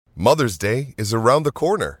Mother's Day is around the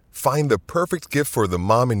corner. Find the perfect gift for the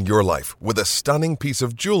mom in your life with a stunning piece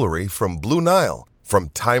of jewelry from Blue Nile. From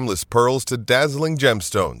timeless pearls to dazzling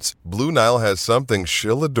gemstones, Blue Nile has something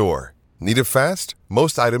she'll adore. Need it fast?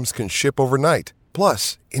 Most items can ship overnight.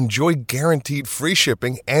 Plus, enjoy guaranteed free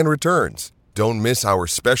shipping and returns. Don't miss our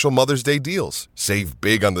special Mother's Day deals. Save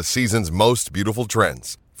big on the season's most beautiful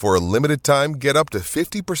trends. For a limited time, get up to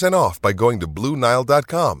 50% off by going to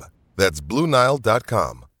BlueNile.com. That's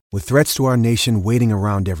BlueNile.com. With threats to our nation waiting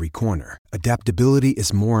around every corner, adaptability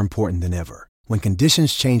is more important than ever. When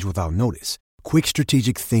conditions change without notice, quick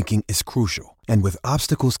strategic thinking is crucial. And with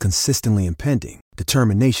obstacles consistently impending,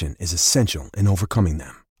 determination is essential in overcoming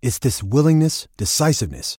them. It's this willingness,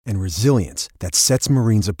 decisiveness, and resilience that sets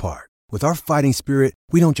Marines apart. With our fighting spirit,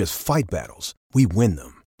 we don't just fight battles, we win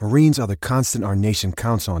them. Marines are the constant our nation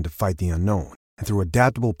counts on to fight the unknown. And through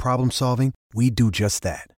adaptable problem solving, we do just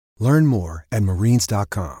that. Learn more at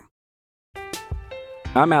marines.com.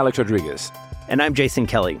 I'm Alex Rodriguez. And I'm Jason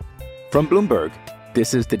Kelly. From Bloomberg,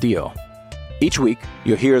 this is The Deal. Each week,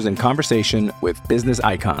 you'll hear us in conversation with business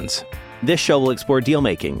icons. This show will explore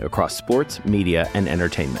deal-making across sports, media, and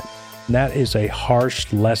entertainment. That is a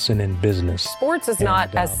harsh lesson in business. Sports is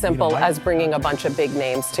not as simple as bringing a bunch of big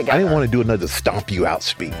names together. I didn't want to do another stomp you out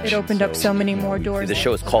speech. It opened up so many more doors. The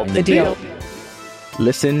show is called The Deal.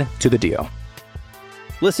 Listen to The Deal.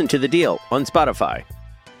 Listen to The Deal on Spotify.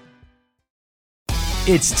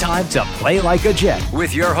 It's time to play like a Jet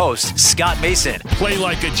with your host, Scott Mason. Play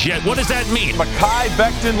like a Jet. What does that mean? Mekhi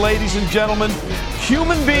Becton, ladies and gentlemen.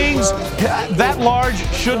 Human beings that large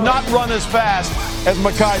should not run as fast as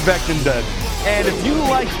Mekhi Becton did. And if you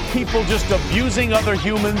like people just abusing other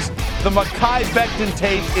humans, the Mekhi Becton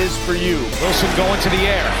tape is for you. Wilson going to the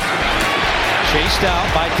air. Chased out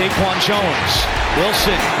by Daquan Jones.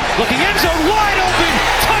 Wilson looking end zone wide open.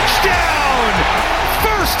 Touchdown!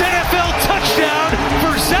 First NFL touchdown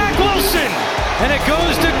for Zach Wilson. And it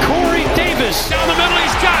goes to Corey Davis. Down the middle,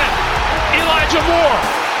 he's got it. Elijah Moore.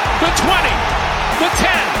 The 20, the 10,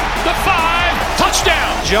 the 5.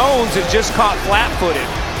 Touchdown. Jones is just caught flat-footed.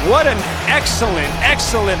 What an excellent,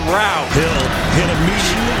 excellent route. Hill hit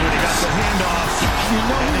immediately when he got the handoff.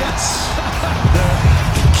 And it's the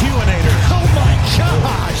Q-inator. Oh my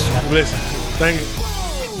gosh. Listen, thank you.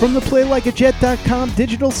 From the PlayLikeAJet.com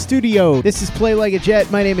digital studio, this is Play Like a Jet.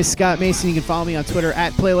 My name is Scott Mason. You can follow me on Twitter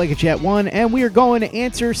at PlayLikeAJet1, and we are going to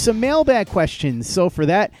answer some mailbag questions. So for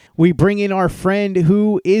that, we bring in our friend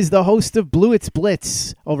who is the host of Blewett's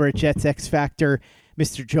Blitz over at Jets X Factor,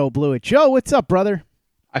 Mr. Joe Blewett. Joe, what's up, brother?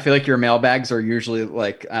 I feel like your mailbags are usually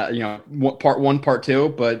like, part 1, part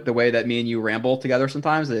 2, but the way that me and you ramble together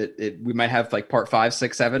sometimes, we might have like part 5,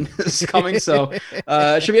 6, 7 is coming. So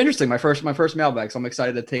it should be interesting. My first mailbag. So I'm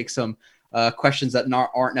excited to take some questions that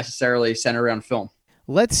aren't necessarily centered around film.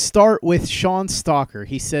 Let's start with Sean Stalker.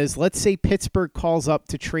 He says, let's say Pittsburgh calls up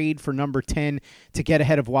to trade for number 10 to get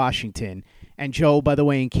ahead of Washington. And Joe, by the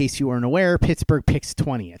way, in case you weren't aware, Pittsburgh picks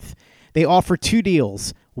 20th. They offer 2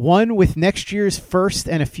 deals. One with next year's first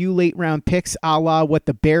and a few late-round picks, a la what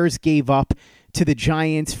the Bears gave up to the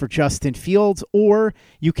Giants for Justin Fields, or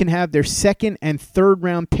you can have their second and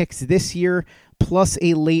third-round picks this year, plus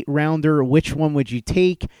a late-rounder. Which one would you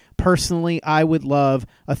take? Personally, I would love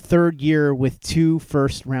a third year with 2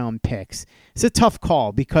 first-round picks. It's a tough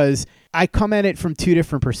call because I come at it from 2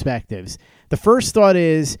 different perspectives. The first thought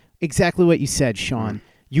is exactly what you said, Sean.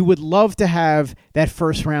 You would love to have that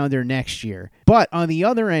first rounder next year. But on the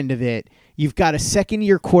other end of it, you've got a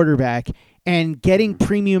second-year quarterback, and getting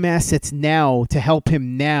premium assets now to help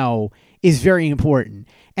him now is very important.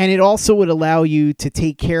 And it also would allow you to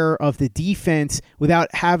take care of the defense without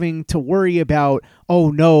having to worry about,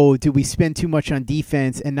 oh no, do we spend too much on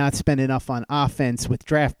defense and not spend enough on offense with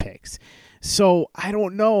draft picks? So I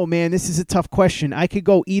don't know, man. This is a tough question. I could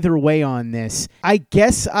go either way on this. I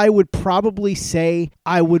guess I would probably say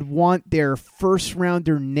I would want their first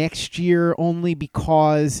rounder next year only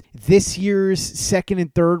because this year's second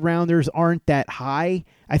and third rounders aren't that high.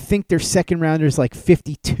 I think their second rounder is like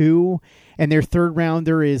 52 and their third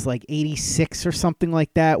rounder is like 86 or something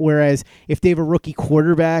like that. Whereas if they have a rookie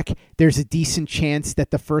quarterback, there's a decent chance that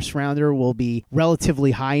the first rounder will be relatively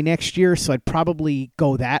high next year. So I'd probably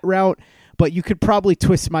go that route. But you could probably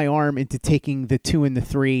twist my arm into taking the 2 and the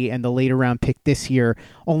 3 and the later round pick this year,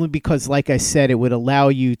 only because, like I said, it would allow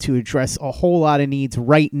you to address a whole lot of needs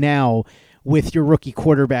right now with your rookie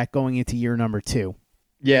quarterback going into year number 2.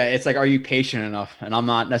 Yeah, it's like, are you patient enough? And I'm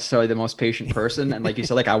not necessarily the most patient person. And like you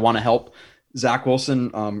said, like I want to help Zach Wilson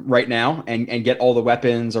right now and get all the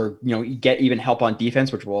weapons or, get even help on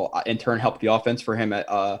defense, which will in turn help the offense for him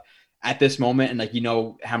at this moment, and like,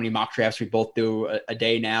 how many mock drafts we both do a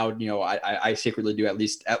day now, I secretly do at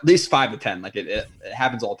least 5 to 10. Like it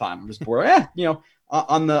happens all the time. I'm just bored.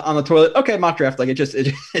 On the toilet. Okay. Mock draft. Like it just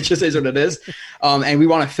is what it is. And we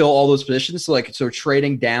want to fill all those positions. So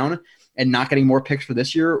trading down and not getting more picks for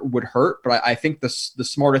this year would hurt. But I think the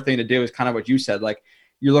smarter thing to do is kind of what you said. Like,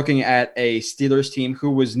 you're looking at a Steelers team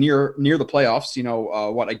who was near the playoffs,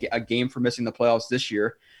 a game for missing the playoffs this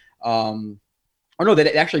year.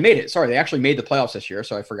 They actually made it. Sorry, they actually made the playoffs this year.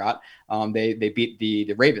 So I forgot. They beat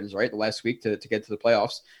the Ravens, right, the last week to get to the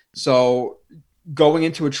playoffs. So going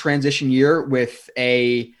into a transition year with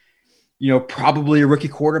a, probably a rookie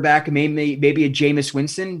quarterback, maybe a Jameis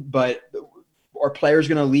Winston, but are players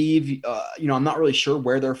going to leave? I'm not really sure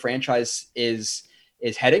where their franchise is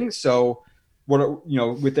heading. So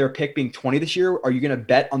with their pick being 20 this year, are you going to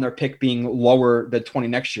bet on their pick being lower than 20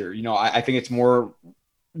 next year? I think it's more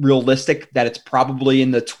realistic that it's probably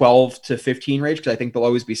in the 12 to 15 range, because I think they'll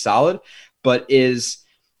always be solid. But is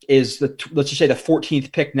let's just say the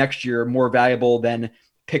 14th pick next year more valuable than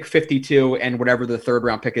pick 52 and whatever the third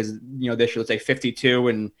round pick is, this year, let's say 52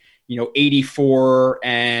 and 84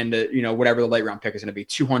 and whatever the late round pick is going to be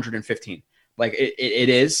 215. Like it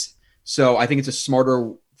is. So I think it's a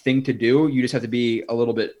smarter thing to do. You just have to be a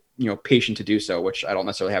little bit, patient to do so, which I don't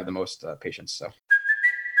necessarily have the most patience. So.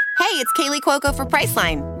 Hey, it's Kaylee Cuoco for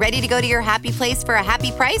Priceline. Ready to go to your happy place for a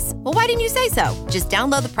happy price? Well, why didn't you say so? Just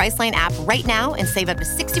download the Priceline app right now and save up to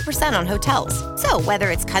 60% on hotels. So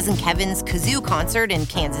whether it's Cousin Kevin's Kazoo Concert in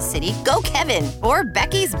Kansas City, go Kevin, or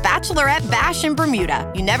Becky's Bachelorette Bash in Bermuda,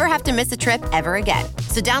 you never have to miss a trip ever again.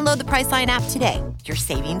 So download the Priceline app today. Your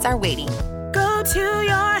savings are waiting. Go to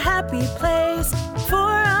your happy place for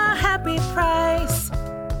a happy price.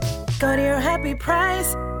 Go to your happy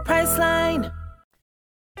price, Priceline.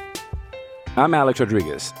 I'm Alex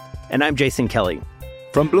Rodriguez. And I'm Jason Kelly.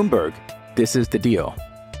 From Bloomberg, this is The Deal.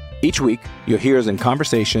 Each week, you'll hear us in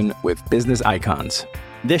conversation with business icons.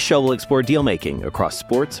 This show will explore deal-making across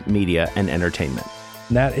sports, media, and entertainment.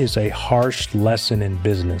 That is a harsh lesson in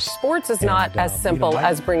business. Sports is not as simple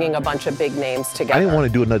as bringing a bunch of big names together. I didn't want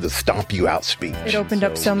to do another stomp you out speech. It opened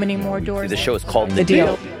up so many more doors. The show is called The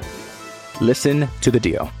Deal. Listen to The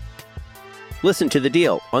Deal. Listen to The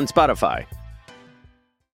Deal on Spotify.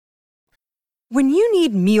 When you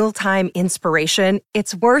need mealtime inspiration,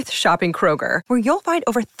 it's worth shopping Kroger, where you'll find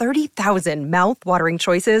over 30,000 mouth-watering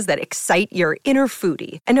choices that excite your inner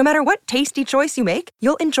foodie. And no matter what tasty choice you make,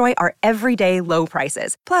 you'll enjoy our everyday low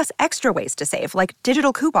prices, plus extra ways to save, like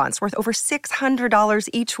digital coupons worth over $600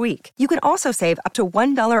 each week. You can also save up to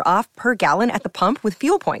 $1 off per gallon at the pump with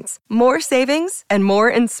fuel points. More savings and more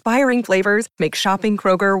inspiring flavors make shopping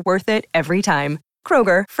Kroger worth it every time.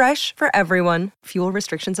 Kroger, fresh for everyone. Fuel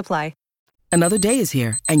restrictions apply. Another day is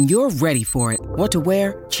here, and you're ready for it. What to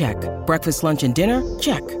wear? Check. Breakfast, lunch, and dinner?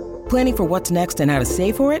 Check. Planning for what's next and how to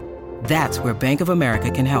save for it? That's where Bank of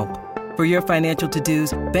America can help. For your financial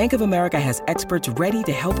to-dos, Bank of America has experts ready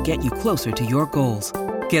to help get you closer to your goals.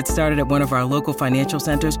 Get started at one of our local financial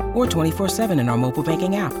centers or 24/7 in our mobile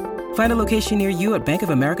banking app. Find a location near you at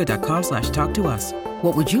bankofamerica.com/talktous.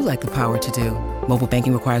 What would you like the power to do? Mobile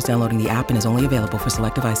banking requires downloading the app and is only available for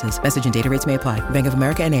select devices. Message and data rates may apply. Bank of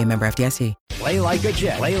America NA, member FDIC. Play like a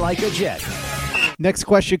Jet. Play like a Jet. Next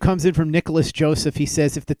question comes in from Nicholas Joseph. He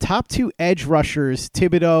says, if the top two edge rushers,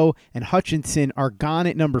 Thibodeau and Hutchinson, are gone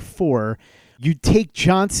at number 4, you'd take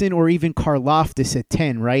Johnson or even Karlaftis at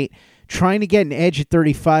 10, right? Trying to get an edge at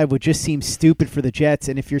 35 would just seem stupid for the Jets.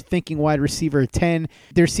 And if you're thinking wide receiver at 10,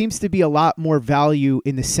 there seems to be a lot more value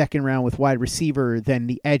in the second round with wide receiver than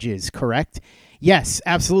the edges, correct? Yes,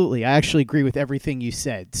 absolutely. I actually agree with everything you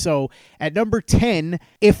said. So at number 10,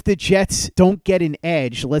 if the Jets don't get an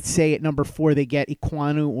edge, let's say at number 4 they get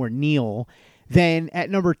Ekwonu or Neal, then at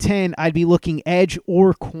number 10, I'd be looking edge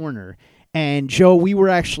or corner. And Joe, we were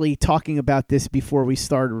actually talking about this before we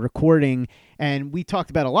started recording, and we talked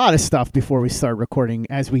about a lot of stuff before we started recording,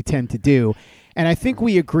 as we tend to do. And I think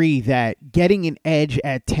we agree that getting an edge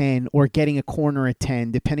at 10 or getting a corner at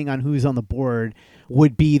 10, depending on who's on the board,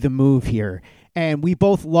 would be the move here. And we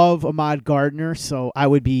both love Ahmad Gardner, so I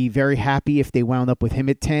would be very happy if they wound up with him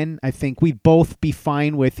at 10. I think we'd both be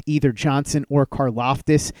fine with either Johnson or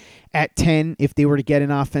Karlaftis at 10 if they were to get an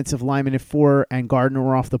offensive lineman at 4 and Gardner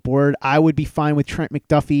were off the board. I would be fine with Trent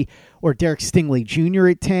McDuffie or Derek Stingley Jr.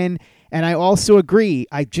 at 10. And I also agree,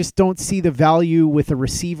 I just don't see the value with a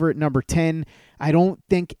receiver at number 10. I don't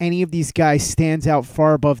think any of these guys stands out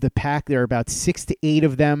far above the pack. There are about 6 to 8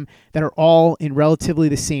 of them that are all in relatively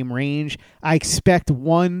the same range. I expect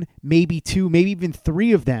 1, maybe 2, maybe even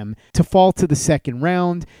 3 of them to fall to the second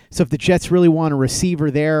round. So if the Jets really want a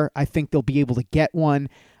receiver there, I think they'll be able to get one.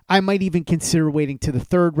 I might even consider waiting to the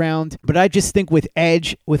third round. But I just think with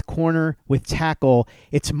edge, with corner, with tackle,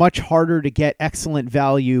 it's much harder to get excellent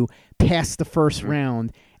value past the first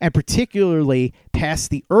round, and particularly past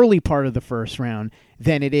the early part of the first round,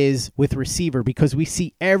 than it is with receiver, because we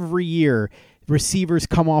see every year receivers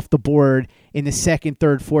come off the board in the second,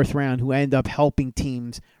 third, fourth round who end up helping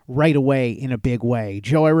teams right away in a big way.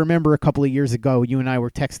 Joe, I remember a couple of years ago, you and I were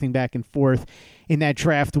texting back and forth in that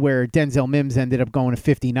draft where Denzel Mims ended up going to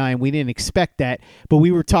 59. We didn't expect that, but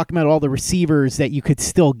we were talking about all the receivers that you could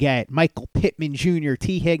still get. Michael Pittman Jr.,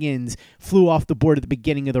 T. Higgins flew off the board at the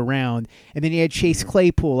beginning of the round. And then you had Chase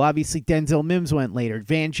Claypool. Obviously, Denzel Mims went later.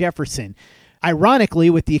 Van Jefferson.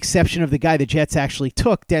 Ironically, with the exception of the guy the Jets actually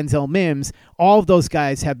took, Denzel Mims, all of those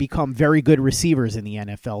guys have become very good receivers in the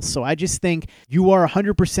NFL. So I just think you are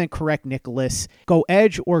 100% correct, Nicholas. Go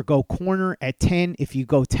edge or go corner at 10 if you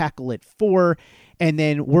go tackle at 4, and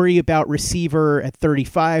then worry about receiver at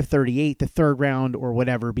 35, 38, the third round or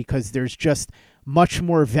whatever, because there's just much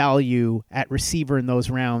more value at receiver in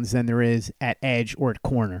those rounds than there is at edge or at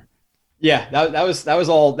corner. Yeah,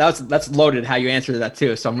 that's loaded how you answered that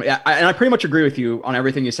too. So I pretty much agree with you on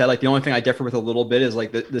everything you said. Like the only thing I differ with a little bit is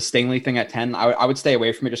like the Stingley thing at 10. I would stay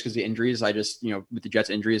away from it just because the injuries. I just, with the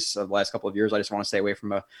Jets injuries of the last couple of years, I just want to stay away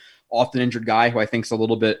from a often injured guy who I think is a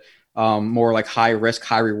little bit more like high risk,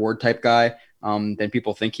 high reward type guy than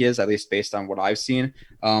people think he is, at least based on what I've seen.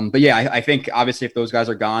 But yeah, I think obviously if those guys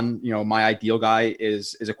are gone, my ideal guy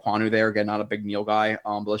is Ekwonu there. Again, not a big Neal guy,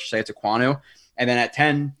 but let's just say it's Ekwonu. And then at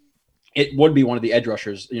 10, it would be one of the edge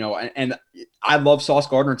rushers, and I love Sauce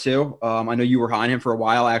Gardner too. I know you were high on him for a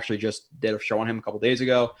while. I actually just did a show on him a couple days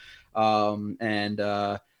ago. I'm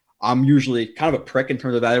usually kind of a prick in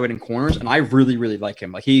terms of evaluating corners, and I really, really like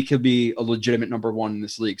him. Like he could be a legitimate number one in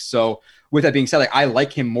this league. So with that being said, I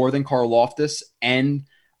like him more than Karlaftis and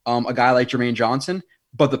a guy like Jermaine Johnson.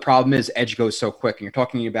 But the problem is edge goes so quick, and you're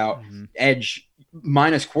talking about edge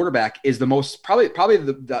minus quarterback is the most probably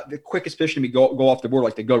the quickest position to go off the board,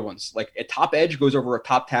 like the good ones. Like a top edge goes over a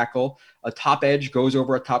top tackle, a top edge goes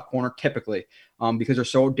over a top corner typically, because they're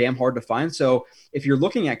so damn hard to find. So if you're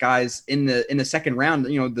looking at guys in the second round,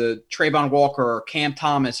 the Trayvon Walker or Cam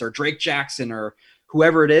Thomas or Drake Jackson or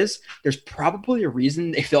whoever it is, there's probably a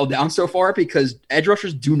reason they fell down so far, because edge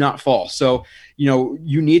rushers do not fall. So,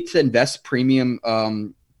 you need to invest premium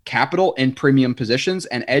capital in premium positions,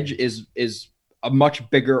 and edge is a much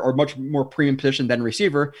bigger or much more premium position than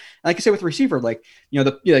receiver. And like I said, with receiver, like,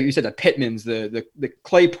 like you said, the Pittmans, the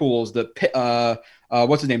Claypools,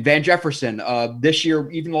 what's his name? Van Jefferson, this year,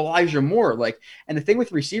 even Elijah Moore. And the thing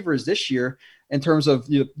with receivers this year, in terms of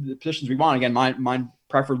the positions we want, again, mine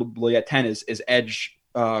preferably at 10 is edge,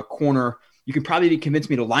 corner. You can probably convince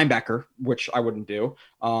me to linebacker, which I wouldn't do,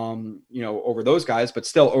 over those guys, but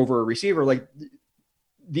still over a receiver. Like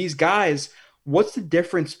these guys, what's the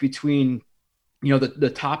difference between,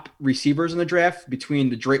 the top receivers in the draft between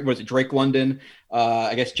Drake London,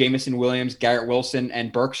 I guess Jamison Williams, Garrett Wilson,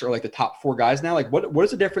 and Burks are like the top 4 guys now. Like what is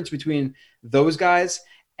the difference between those guys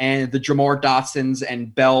and the Jamar Dotsons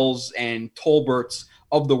and Bells and Tolberts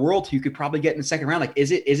of the world who you could probably get in the second round? Like,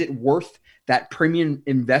 is it worth that premium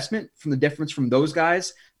investment from the difference from those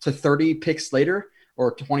guys to 30 picks later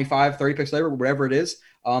or 25, 30 picks later, whatever it is,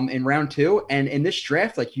 in round 2? And in this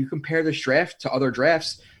draft, like you compare this draft to other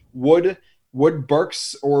drafts, would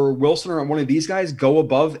Burks or Wilson or one of these guys go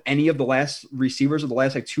above any of the last receivers of the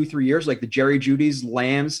last 2-3 years, like the Jerry Jeudy's,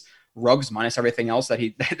 Lambs, Ruggs, minus everything else that he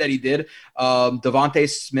did, Devontae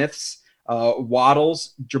Smiths,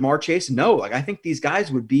 Waddles, Jamar Chase? No, I think these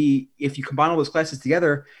guys would be, if you combine all those classes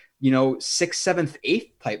together, 6th, 7th,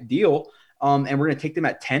 8th type deal. And we're going to take them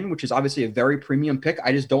at 10, which is obviously a very premium pick.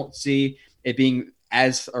 I just don't see it being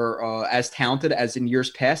as talented as in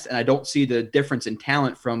years past, and I don't see the difference in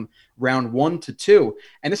talent from round 1 to 2.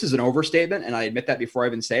 And this is an overstatement, and I admit that before I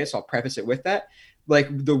even say it, so I'll preface it with that. Like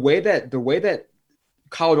the way that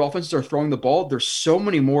college offenses are throwing the ball, there's so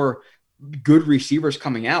many more good receivers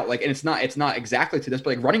coming out. And it's not exactly to this,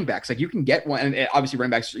 but like running backs, like you can get one, and obviously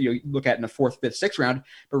running backs you look at in the 4th, 5th, 6th round,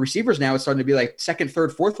 but receivers now it's starting to be like 2nd,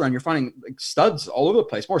 3rd, 4th round. You're finding like studs all over the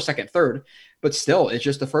place, more 2nd, 3rd, but still it's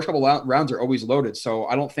just the first couple rounds are always loaded. So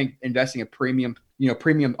I don't think investing a premium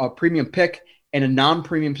pick in a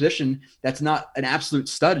non-premium position that's not an absolute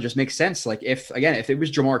stud just makes sense. Like if it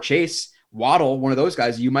was Jamar Chase, Waddle, one of those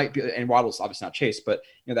guys, you might be, and Waddle's obviously not Chase, but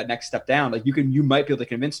that next step down, like you might be able to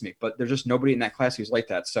convince me, but there's just nobody in that class who's like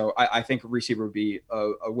that. So I think a receiver would be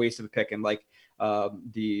a waste of a pick. And like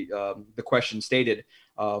the question stated,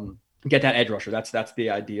 get that edge rusher. That's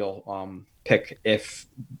the ideal pick if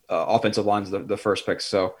offensive line's the first pick.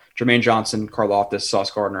 So Jermaine Johnson, Karlaftis, Sauce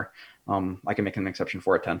Gardner, I can make an exception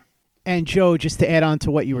for a 10. And Joe, just to add on to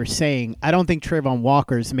what you were saying, I don't think Trayvon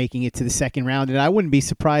Walker's making it to the second round, and I wouldn't be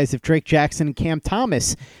surprised if Drake Jackson and Cam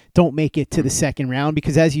Thomas don't make it to the second round,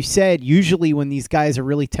 because as you said, usually when these guys are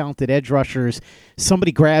really talented edge rushers,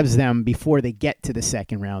 somebody grabs them before they get to the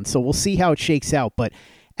second round. So we'll see how it shakes out. But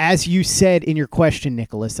as you said in your question,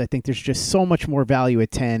 Nicholas, I think there's just so much more value at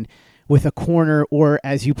 10 with a corner or,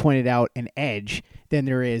 as you pointed out, an edge than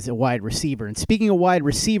there is a wide receiver. And speaking of wide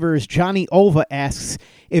receivers, Johnny Ova asks,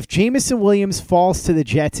 if Jamison Williams falls to the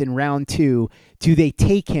Jets in round 2, do they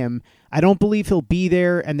take him? I don't believe he'll be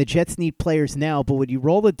there, and the Jets need players now, but would you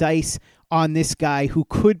roll the dice on this guy who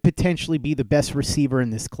could potentially be the best receiver in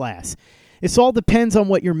this class? This all depends on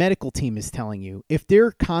what your medical team is telling you. If they're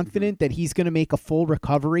confident that he's going to make a full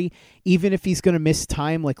recovery, even if he's going to miss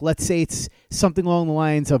time, like let's say it's something along the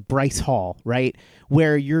lines of Bryce Hall, right?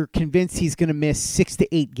 Where you're convinced he's going to miss 6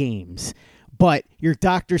 to 8 games, but your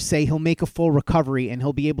doctors say he'll make a full recovery and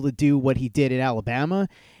he'll be able to do what he did at Alabama.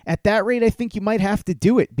 At that rate, I think you might have to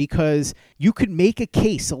do it, because you could make a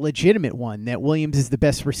case, a legitimate one, that Williams is the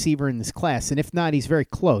best receiver in this class. And if not, he's very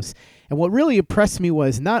close. And what really impressed me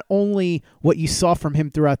was not only what you saw from him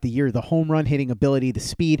throughout the year, the home run hitting ability, the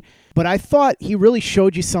speed, but I thought he really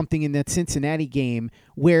showed you something in that Cincinnati game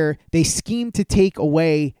where they schemed to take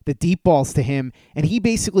away the deep balls to him, and he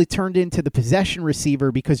basically turned into the possession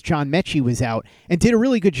receiver because John Mechie was out and did a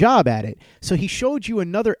really good job at it. So he showed you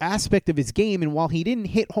another aspect of his game, and while he didn't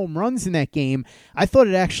hit home runs in that game, I thought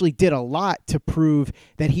it actually did a lot to prove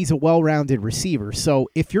that he's a well-rounded receiver. So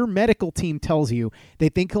if your medical team tells you they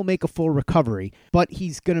think he'll make a full recovery, but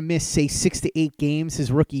he's going to miss, say, 6 to 8 games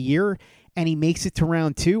his rookie year, and he makes it to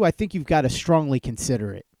round 2, I think you've got to strongly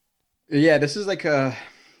consider it. Yeah, this is like at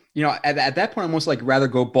that point, I almost like rather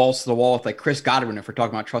go balls to the wall with like Chris Godwin if we're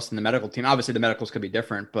talking about trusting the medical team. Obviously, the medicals could be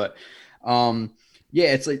different, but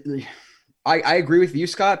it's like I agree with you,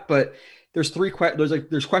 Scott. But there's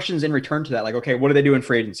there's questions in return to that. Like, okay, what do they do in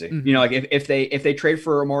free agency? Mm-hmm. Like if they trade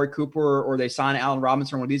for Amari Cooper or they sign Allen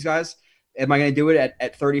Robinson or one of these guys, am I going to do it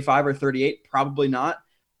at 35 or 38? Probably not.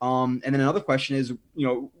 And then another question is,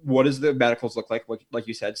 what does the medicals look like? Like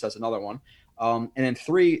you said, so that's another one. And then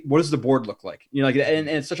 3, what does the board look like? And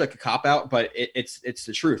it's such like a cop out, but it's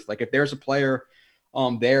the truth. Like if there's a player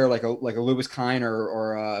there, like a Lewis Kine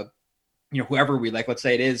or whoever we like, let's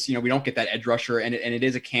say it is, we don't get that edge rusher and it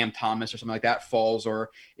is a Cam Thomas or something like that falls, or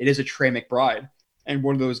it is a Trey McBride. And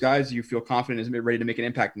one of those guys you feel confident is ready to make an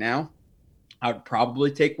impact now, I would probably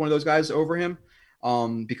take one of those guys over him.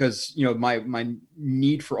 Because my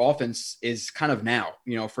need for offense is kind of now,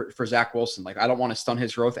 for Zach Wilson. Like I don't want to stunt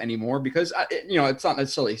his growth anymore because it's not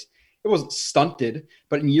necessarily, it wasn't stunted,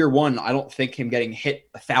 but in year 1, I don't think him getting hit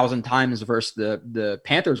 1,000 times versus the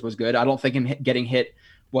Panthers was good. I don't think him getting hit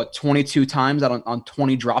 22 times out on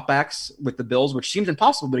 20 dropbacks with the Bills, which seems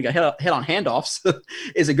impossible, but he got hit on handoffs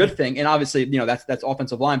is a good thing. And obviously, that's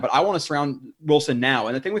offensive line, but I want to surround Wilson now.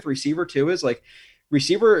 And the thing with receiver too is like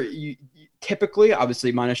receiver, you typically,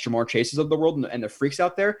 obviously minus Jamar Chases of the world and the freaks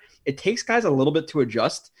out there, it takes guys a little bit to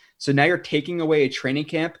adjust. So now you're taking away a training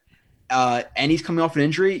camp and he's coming off an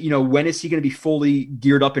injury. When is he going to be fully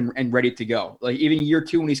geared up and ready to go? Like even year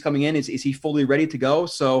 2 when he's coming in, is he fully ready to go?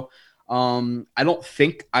 So I don't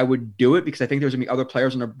think I would do it because I think there's going to be other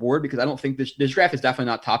players on the board, because I don't think this draft is definitely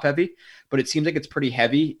not top heavy, but it seems like it's pretty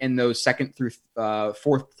heavy in those 2nd through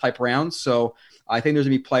 4th type rounds. So I think there's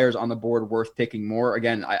going to be players on the board worth taking more.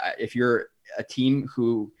 Again, if you're a team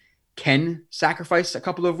who can sacrifice a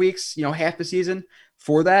couple of weeks, half the season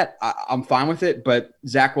for that, I'm fine with it. But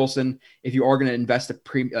Zach Wilson, if you are going to invest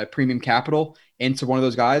a premium capital into one of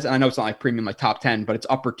those guys, and I know it's not like premium like top 10, but it's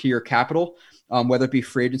upper tier capital, whether it be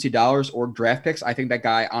free agency dollars or draft picks, I think that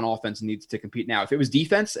guy on offense needs to compete now. If it was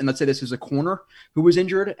defense, and let's say this is a corner who was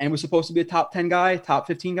injured and was supposed to be a top 10 guy, top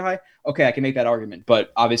 15 guy, okay, I can make that argument.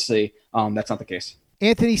 But obviously, that's not the case.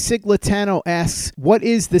 Anthony Siglatano asks, what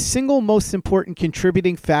is the single most important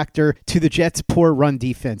contributing factor to the Jets' poor run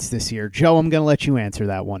defense this year? Joe, I'm going to let you answer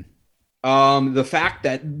that one. The fact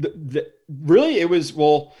that really it was,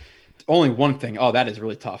 only one thing. Oh, that is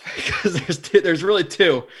really tough because there's really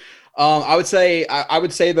 2. I would say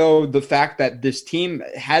though, the fact that this team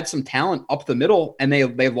had some talent up the middle and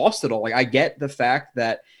they lost it all. Like I get the fact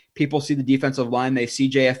that people see the defensive line, they see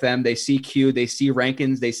JFM, they see Q, they see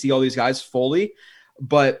Rankins, they see all these guys fully.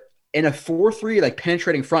 But in a 4-3, like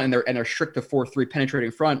penetrating front, and they're strict to 4-3 penetrating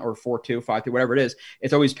front, or 4-2, 5-2, whatever it is,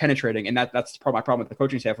 it's always penetrating. And that's part of my problem with the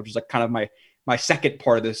coaching staff, which is like kind of my second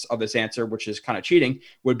part of this answer, which is kind of cheating,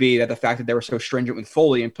 would be that the fact that they were so stringent with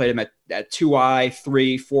Foley and played him at 2-eye,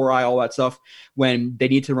 3, 4-eye, all that stuff, when they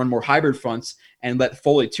need to run more hybrid fronts and let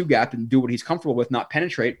Foley 2-gap and do what he's comfortable with, not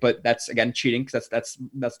penetrate. But that's, again, cheating, because that's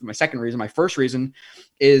my second reason. My first reason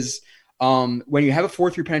is, when you have a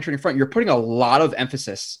 4-3 penetrating front, you're putting a lot of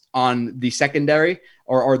emphasis on the secondary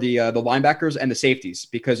or the linebackers and the safeties,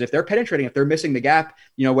 because if they're penetrating, if they're missing the gap,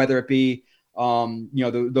 whether it be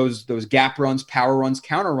those gap runs, power runs,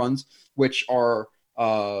 counter runs, which are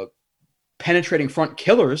penetrating front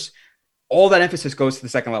killers, all that emphasis goes to the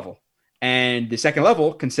second level. And the second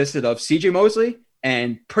level consisted of CJ Mosley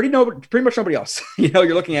and pretty much nobody else.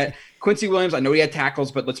 You're looking at Quincy Williams. I know he had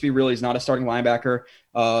tackles, but let's be real, he's not a starting linebacker.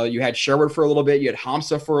 You had Sherwood for a little bit. You had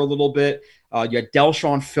Hamza for a little bit. You had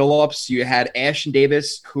Delshon Phillips. You had Ashton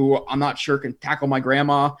Davis, who I'm not sure can tackle my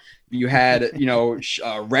grandma. You had,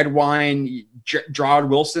 Redwine, Gerard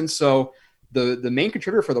Wilson. So the main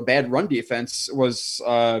contributor for the bad run defense was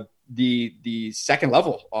the second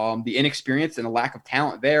level, the inexperience and the lack of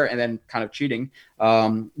talent there, and then kind of cheating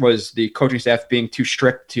was the coaching staff being too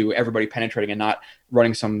strict to everybody penetrating and not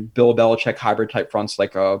running some Bill Belichick hybrid type fronts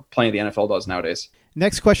like plenty of the NFL does nowadays.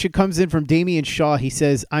 Next question comes in from Damian Shaw. He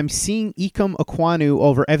says, I'm seeing Ikem Ekwonu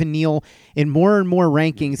over Evan Neal in more and more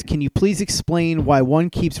rankings. Can you please explain why one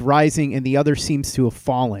keeps rising and the other seems to have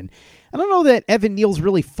fallen? I don't know that Evan Neal's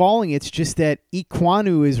really falling. It's just that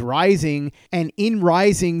Ekwonu is rising, and in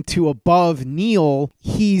rising to above Neal,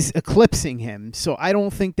 he's eclipsing him. So I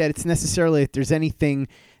don't think that it's necessarily that there's anything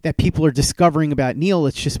that people are discovering about Neal.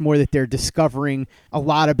 It's just more that they're discovering a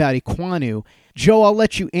lot about Ekwonu. Joe, I'll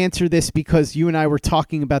let you answer this because you and I were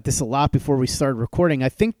talking about this a lot before we started recording. I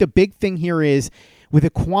think the big thing here is with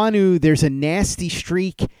Ekwonu, there's a nasty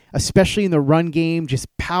streak, especially in the run game,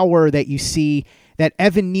 just power that you see that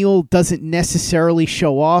Evan Neal doesn't necessarily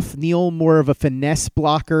show off. Neal more of a finesse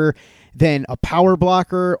blocker than a power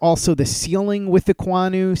blocker. Also, the ceiling with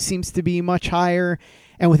Ekwonu seems to be much higher.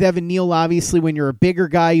 And with Evan Neal, obviously, when you're a bigger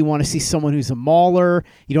guy, you want to see someone who's a mauler.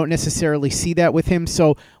 You don't necessarily see that with him.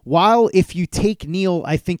 So while if you take Neal,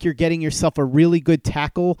 I think you're getting yourself a really good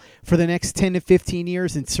tackle for the next 10 to 15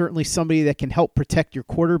 years, and certainly somebody that can help protect your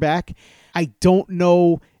quarterback, I don't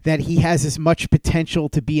know that he has as much potential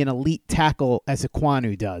to be an elite tackle as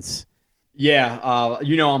Ekwonu does. Yeah,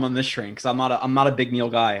 I'm on this train because I'm not a big Neal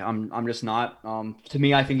guy. I'm just not. To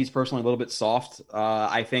me, I think he's personally a little bit soft.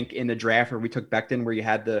 I think in the draft where we took Becton, where you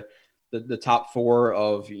had the top four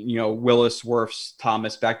of Willis, Wirfs,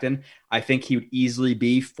 Thomas, Becton, I think he would easily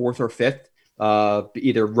be fourth or fifth,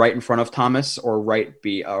 either right in front of Thomas or right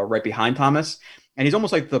behind Thomas. And he's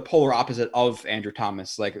almost like the polar opposite of Andrew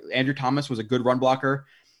Thomas. Like Andrew Thomas was a good run blocker,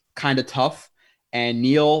 kind of tough, and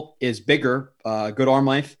Neal is bigger, good arm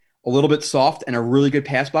length, a little bit soft, and a really good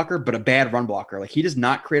pass blocker, but a bad run blocker. Like he does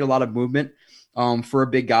not create a lot of movement for a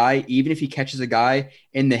big guy. Even if he catches a guy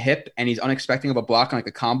in the hip and he's unexpecting of a block on like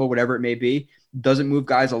a combo, whatever it may be, doesn't move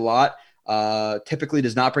guys a lot. Typically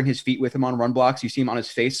does not bring his feet with him on run blocks. You see him on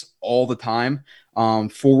his face all the time.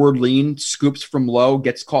 Forward lean, scoops from low,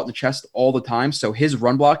 gets caught in the chest all the time. So his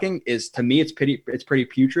run blocking is, to me, it's pretty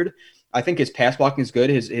putrid. I think his pass blocking is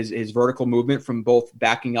good. His vertical movement from both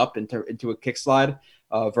backing up into a kick slide,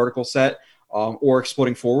 vertical set, or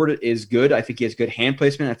exploding forward is good. I think he has good hand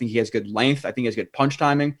placement. I think he has good length. I think he has good punch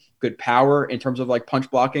timing, good power in terms of like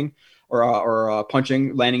punch blocking or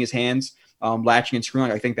punching, landing his hands, latching and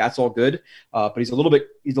screwing. I think that's all good. But he's a little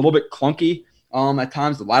bit clunky at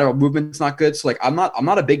times. The lateral movement's not good. So like I'm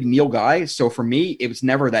not a big Neal guy. So for me, it was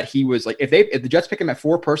never that he was like, if the Jets pick him at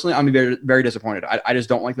 4, personally, I'm very, very disappointed. I just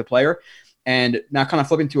don't like the player. And now kind of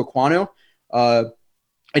flipping to Ekwonu,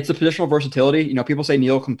 it's the positional versatility. People say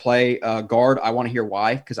Neal can play guard. I want to hear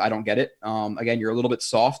why, because I don't get it. Again, you're a little bit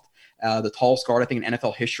soft. The tallest guard, I think, in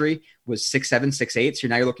NFL history was 6'7", 6'8". So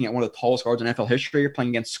now you're looking at one of the tallest guards in NFL history. You're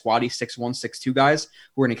playing against squatty 6'1", 6'2" guys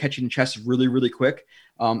who are going to catch you in the chest really, really quick.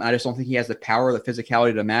 I just don't think he has the power, the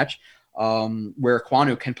physicality to match where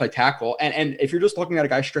Ekwonu can play tackle. And if you're just looking at a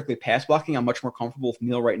guy strictly pass blocking, I'm much more comfortable with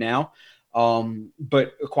Neal right now.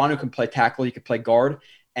 But Ekwonu can play tackle. He can play guard.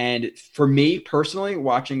 And for me personally,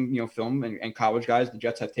 watching film and college guys the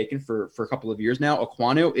Jets have taken for a couple of years now,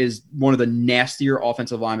 Ekwonu is one of the nastier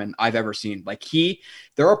offensive linemen I've ever seen. Like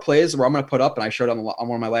there are plays where I'm going to put up, and I showed on one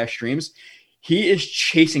of my last streams. he is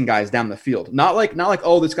chasing guys down the field. Not like,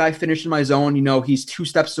 oh, this guy finished in my zone. He's 2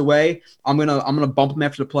 steps away. I'm gonna bump him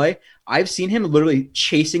after the play. I've seen him literally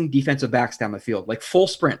chasing defensive backs down the field, like full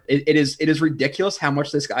sprint. It is ridiculous how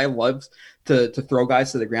much this guy loves to throw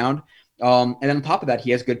guys to the ground. And then on top of that,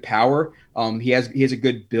 he has good power. He has a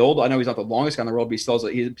good build. I know he's not the longest guy in the world, but he still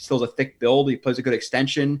has a thick build. He plays a good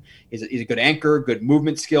extension. He's a good anchor, good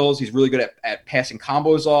movement skills. He's really good at passing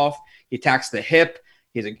combos off. He attacks the hip.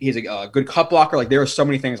 He's a good cut blocker. Like, there are so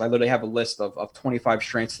many things. I literally have a list of 25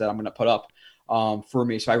 strengths that I'm going to put up for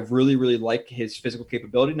me. So I really, really like his physical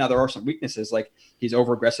capability. Now, there are some weaknesses. Like, he's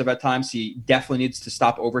over aggressive at times. He definitely needs to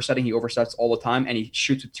stop oversetting. He oversets all the time, and he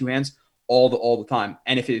shoots with 2 hands all the time.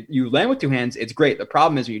 And if you land with 2 hands, it's great. The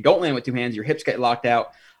problem is when you don't land with 2 hands, your hips get locked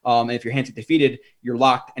out. And if your hands get defeated, you're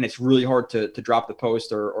locked, and it's really hard to drop the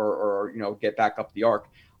post or get back up the arc.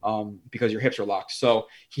 Because your hips are locked. So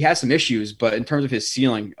he has some issues, but in terms of his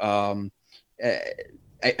ceiling,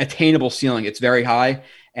 attainable ceiling, it's very high.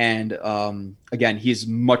 And again, he's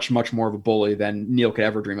much, much more of a bully than Neil could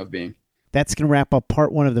ever dream of being. That's going to wrap up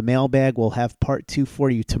part 1 of the mailbag. We'll have part 2 for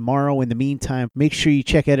you tomorrow. In the meantime, make sure you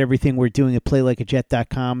check out everything we're doing at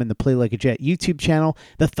PlayLikeAJet.com and the Play Like a Jet YouTube channel.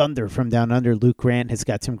 The Thunder from Down Under, Luke Grant, has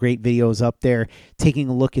got some great videos up there taking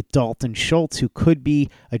a look at Dalton Schultz, who could be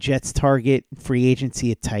a Jets target, free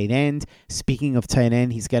agency at tight end. Speaking of tight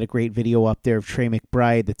end, he's got a great video up there of Trey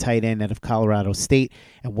McBride, the tight end out of Colorado State,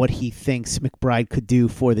 and what he thinks McBride could do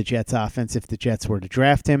for the Jets offense if the Jets were to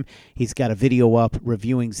draft him. He's got a video up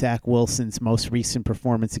reviewing Zach Wilson's most recent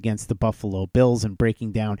performance against the Buffalo Bills and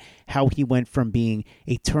breaking down how he went from being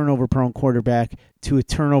a turnover-prone quarterback to a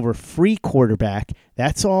turnover-free quarterback.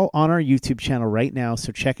 That's all on our YouTube channel right now,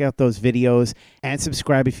 so check out those videos and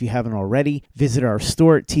subscribe if you haven't already. Visit our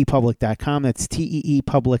store at teepublic.com. That's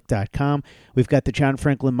teepublic.com. We've got the John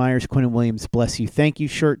Franklin Myers, Quinn Williams Bless You Thank You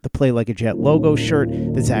shirt, the Play Like a Jet logo shirt,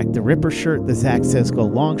 the Zach the Ripper shirt, the Zach Says Go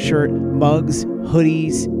Long shirt, mugs,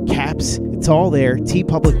 hoodies, caps. It's all there.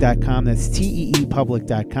 teepublic.com. That's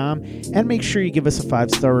teepublic.com. And make sure you give us a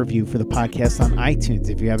 5-star review for the podcast on iTunes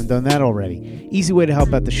if you haven't done that already. Easy way to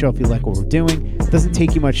help out the show if you like what we're doing. Doesn't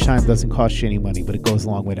take you much time, doesn't cost you any money, but it goes a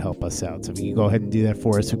long way to help us out. So if you can go ahead and do that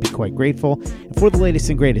for us, we'd be quite grateful. And for the latest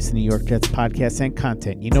and greatest in New York Jets podcasts and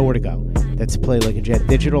content, you know where to go. That's Play Like a Jet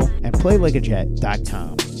Digital and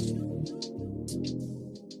PlayLikeAJet.com.